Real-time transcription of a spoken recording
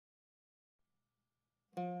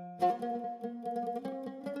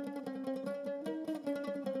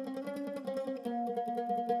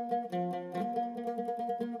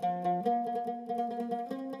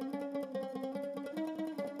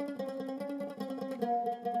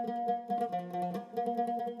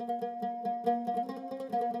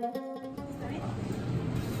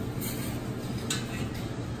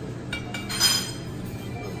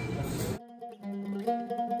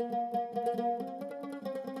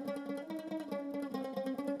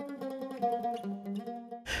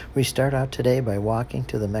We start out today by walking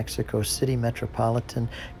to the Mexico City Metropolitan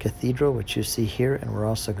Cathedral, which you see here, and we're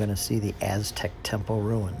also going to see the Aztec Temple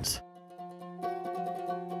ruins.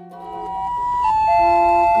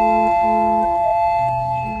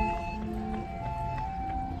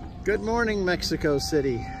 Good morning, Mexico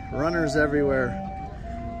City. Runners everywhere.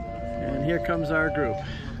 And here comes our group.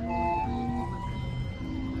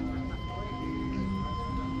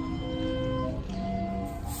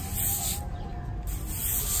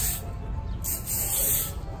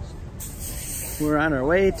 We're on our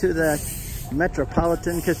way to the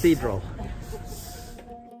Metropolitan Cathedral.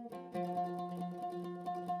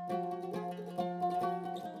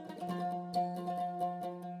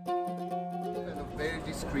 Very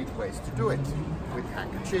discreet ways to do it, with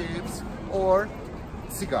handkerchiefs or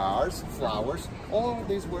cigars, flowers. All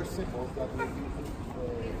these were symbols that we used.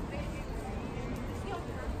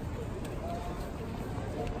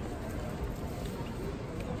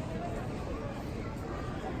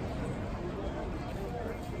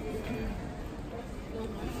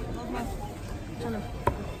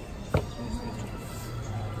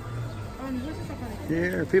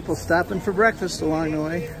 Here are people stopping for breakfast along the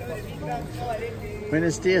way.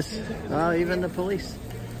 Buenos dias. Oh, even the police.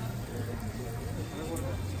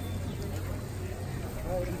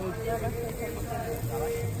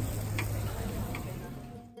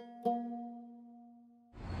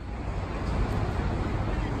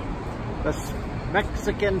 The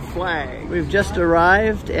Mexican flag. We've just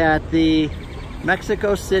arrived at the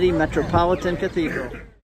Mexico City Metropolitan Cathedral.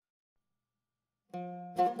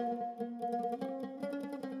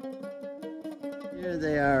 Here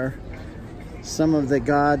they are, some of the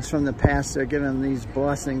gods from the past. They're given these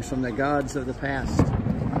blessings from the gods of the past.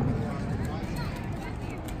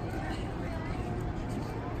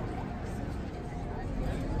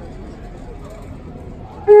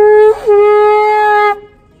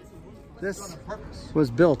 This was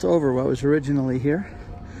built over what was originally here,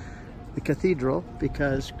 the cathedral,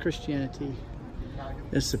 because Christianity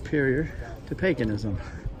is superior to paganism.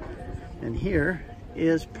 And here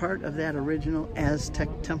is part of that original Aztec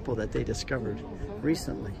temple that they discovered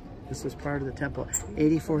recently. This was part of the temple.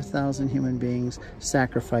 84,000 human beings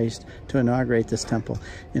sacrificed to inaugurate this temple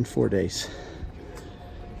in 4 days.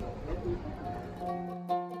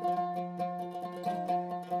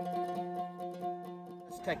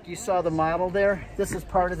 You saw the model there. This is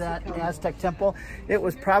part of that Aztec temple. It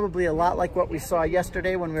was probably a lot like what we saw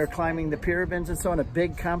yesterday when we were climbing the pyramids and so on, a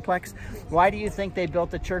big complex. Why do you think they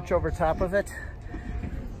built the church over top of it?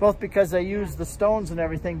 Both because they used the stones and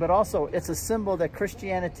everything, but also it's a symbol that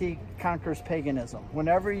Christianity conquers paganism.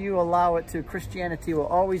 Whenever you allow it to, Christianity will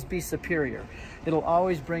always be superior. It'll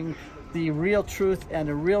always bring the real truth and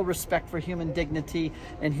a real respect for human dignity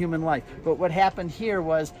and human life. But what happened here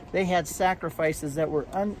was they had sacrifices that were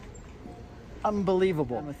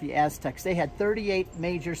unbelievable with the Aztecs. They had 38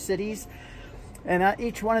 major cities, and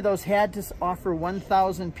each one of those had to offer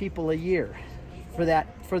 1,000 people a year for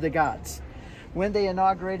the gods. When they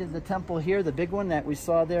inaugurated the temple here, the big one that we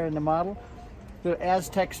saw there in the model, the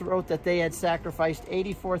Aztecs wrote that they had sacrificed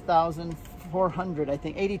 84,400, I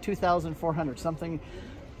think 82,400, something,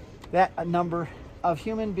 that number of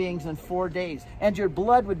human beings in 4 days. And your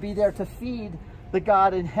blood would be there to feed the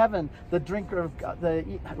God in heaven, the drinker of God,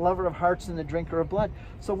 the lover of hearts and the drinker of blood.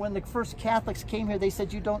 So when the first Catholics came here, they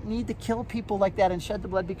said you don't need to kill people like that and shed the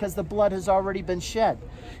blood, because the blood has already been shed.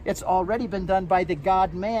 It's already been done by the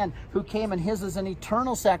God-man who came, and his is an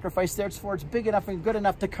eternal sacrifice. Therefore, it's big enough and good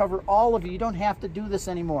enough to cover all of you. You don't have to do this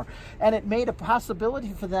anymore. And it made a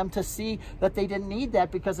possibility for them to see that they didn't need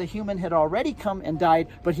that, because a human had already come and died,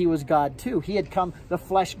 but he was God too. He had come, the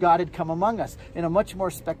flesh God had come among us in a much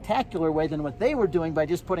more spectacular way than what they were doing by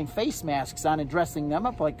just putting face masks on and dressing them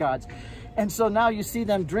up like gods. And so now you see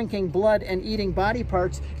them drinking blood and eating body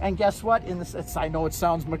parts. And guess what? I know it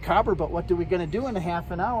sounds macabre, but what are we going to do in a half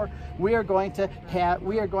an hour? We are going to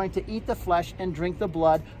eat the flesh and drink the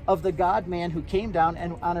blood of the God-man who came down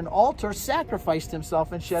and on an altar sacrificed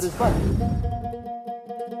himself and shed his blood.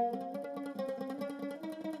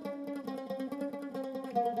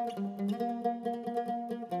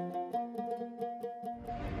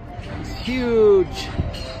 Huge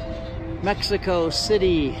Mexico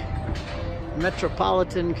City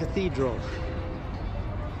Metropolitan Cathedral.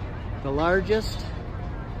 The largest,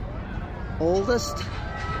 oldest,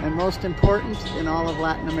 and most important in all of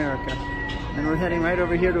Latin America. And we're heading right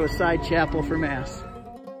over here to a side chapel for Mass.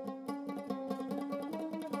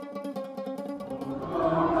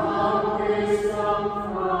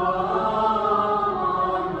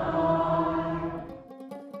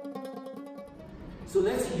 So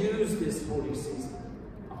let's use this holy season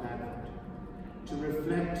of Advent to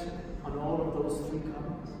reflect on all of those three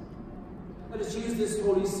comings. Let us use this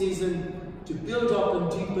holy season to build up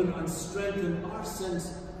and deepen and strengthen our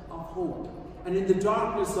sense of hope. And in the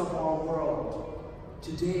darkness of our world,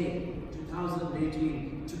 today,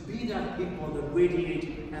 2018, to be that people that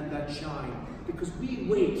radiate and that shine, because we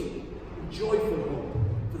wait in joyful hope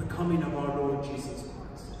for the coming of our Lord Jesus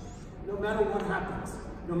Christ. No matter what happens,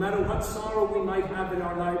 no matter what sorrow we might have in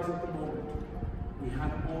our lives at the moment, we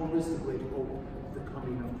have always the great hope of the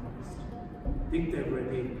coming of Christ. I think that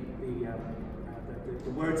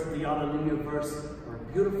the words of the Alleluia verse are a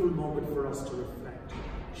beautiful moment for us to reflect.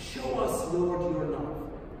 Show us, Lord, your love.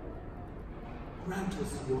 Grant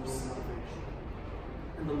us your salvation.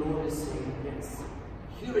 And the Lord is saying, yes,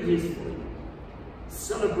 here it is for you.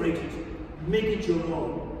 Celebrate it. Make it your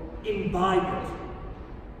own. Imbibe it.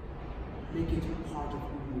 Make it part of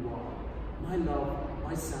who you are. My love,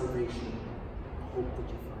 my salvation, the hope that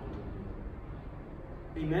you find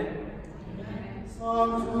in me. Amen?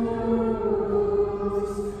 Sanctus,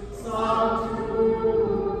 Sanctus,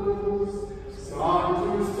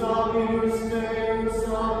 Sanctus Dominus Deus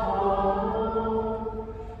Sabaoth,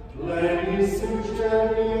 plenius in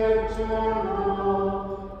celi et terra,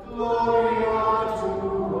 gloria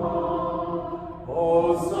tua,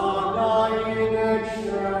 Hosanna in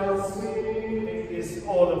excelsis. Take this,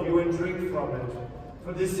 all of you, and drink from it,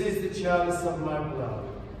 for this is the chalice of my blood,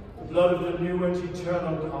 the blood of the new and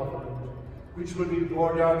eternal covenant, which will be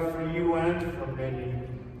poured out for you and for many,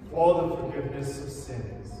 for the forgiveness of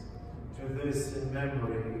sins. To this in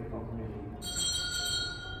memory of me.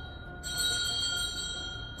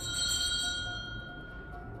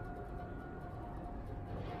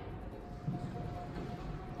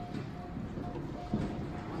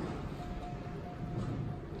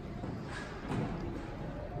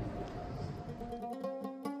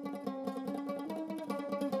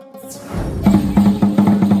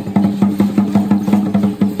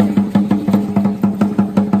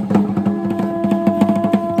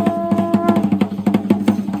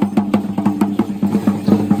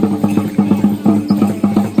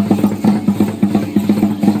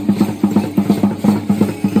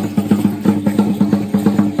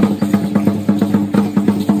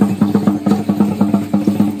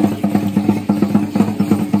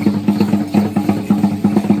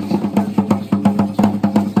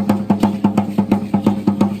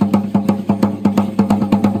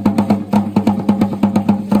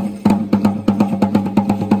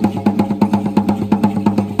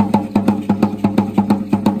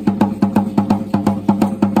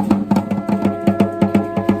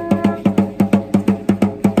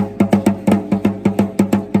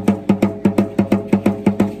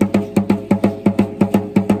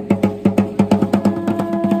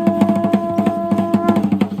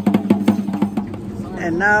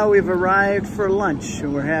 Now we've arrived for lunch,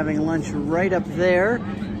 and we're having lunch right up there.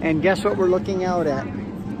 And guess what we're looking out at?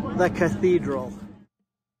 The cathedral.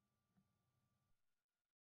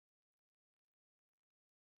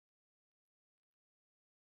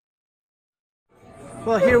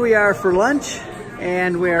 Well, here we are for lunch,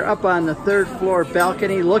 and we're up on the 3rd floor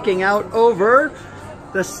balcony looking out over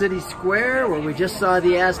the city square where we just saw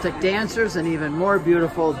the Aztec dancers, and even more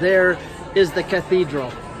beautiful, there is the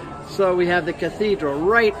cathedral. So we have the cathedral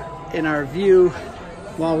right in our view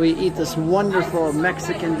while we eat this wonderful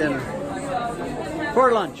Mexican dinner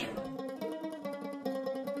for lunch.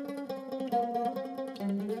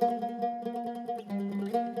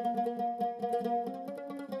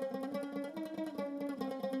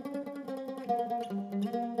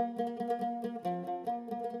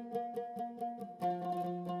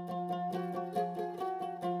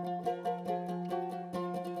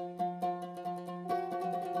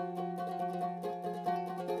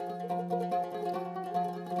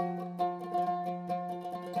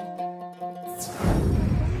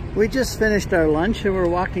 We just finished our lunch and we're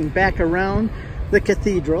walking back around the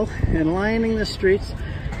cathedral, and lining the streets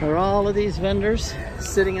are all of these vendors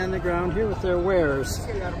sitting on the ground here with their wares.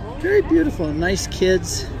 Very beautiful, nice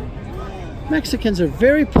kids. Mexicans are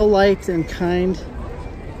very polite and kind,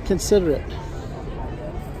 considerate.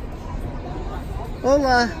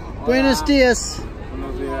 Hola, buenos dias.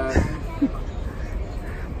 Buenos dias.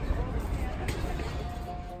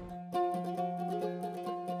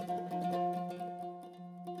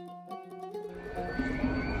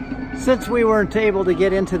 Since we weren't able to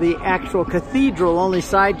get into the actual cathedral, only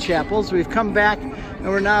side chapels, we've come back and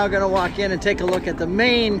we're now going to walk in and take a look at the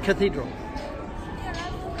main cathedral.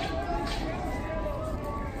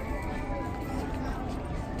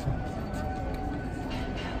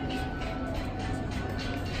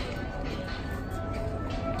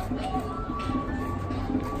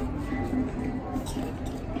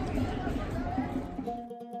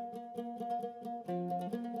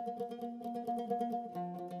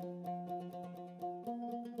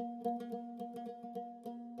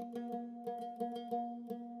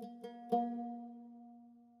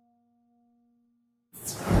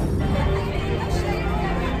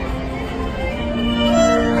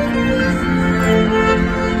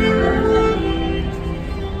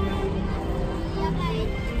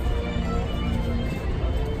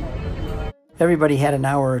 Everybody had an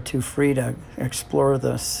hour or two free to explore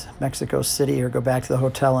this Mexico City or go back to the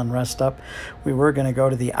hotel and rest up. We were going to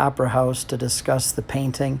go to the Opera House to discuss the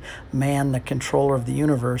painting Man, the Controller of the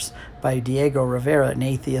Universe by Diego Rivera, an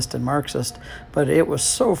atheist and Marxist, but it was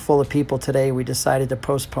so full of people today we decided to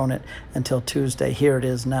postpone it until Tuesday. Here it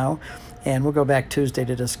is now, and we'll go back Tuesday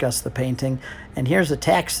to discuss the painting. And here's a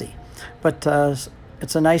taxi. But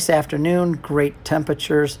it's a nice afternoon, great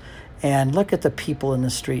temperatures. And look at the people in the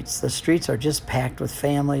streets. The streets are just packed with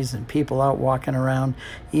families and people out walking around,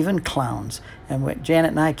 even clowns. And Janet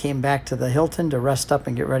and I came back to the Hilton to rest up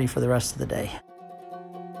and get ready for the rest of the day.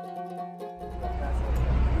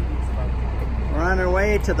 We're on our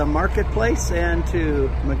way to the marketplace and to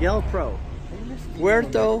Miguel Pro.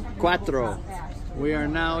 Puerto Cuatro. We are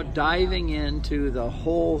now diving into the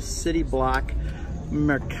whole city block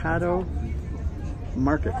Mercado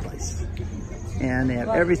Marketplace. And they have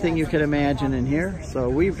everything you could imagine in here. So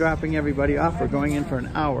we're dropping everybody off. We're going in for an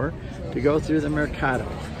hour to go through the Mercado.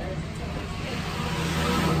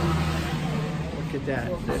 Look at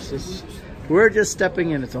that. We're just stepping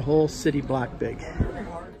in. It's a whole city block big.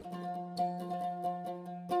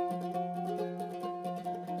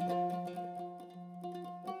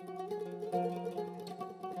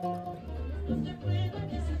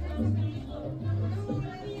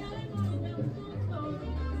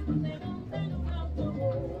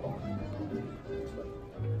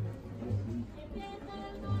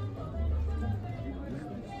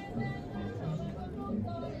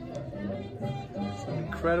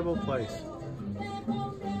 Incredible place.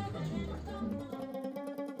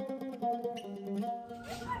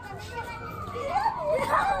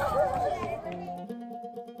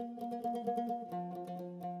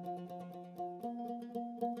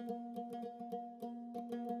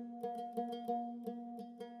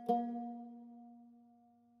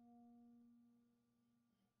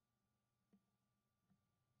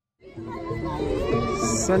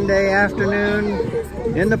 Sunday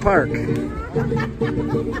afternoon in the park.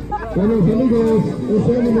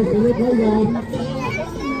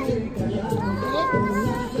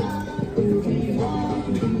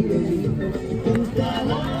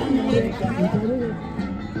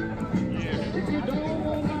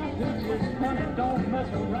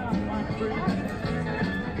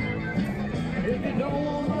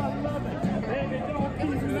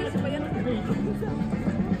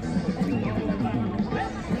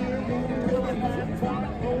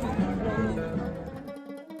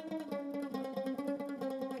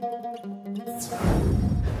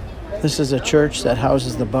 This is a church that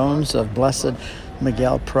houses the bones of Blessed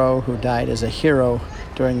Miguel Pro, who died as a hero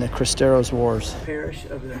during the Cristeros Wars. Parish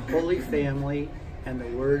of the Holy Family and the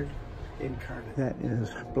Word Incarnate. That is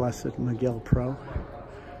Blessed Miguel Pro,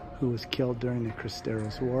 who was killed during the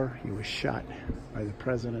Cristeros War. He was shot by the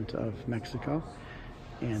President of Mexico,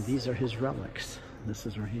 and these are his relics. This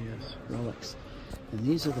is where he is, relics. And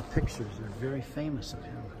these are the pictures that are very famous of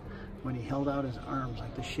him when he held out his arms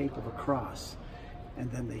like the shape of a cross. And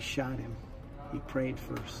then they shot him. He prayed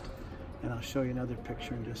first. And I'll show you another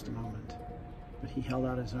picture in just a moment. But he held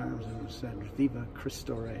out his arms and said, Viva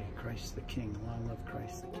Cristo Rey, Christ the King, long live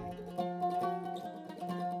Christ the King.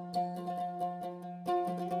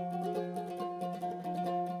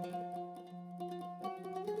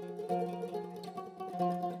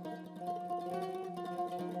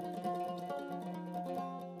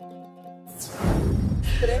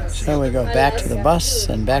 So we go back to the bus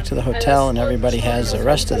and back to the hotel, and everybody has the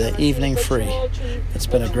rest of the evening free. It's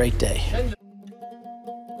been a great day.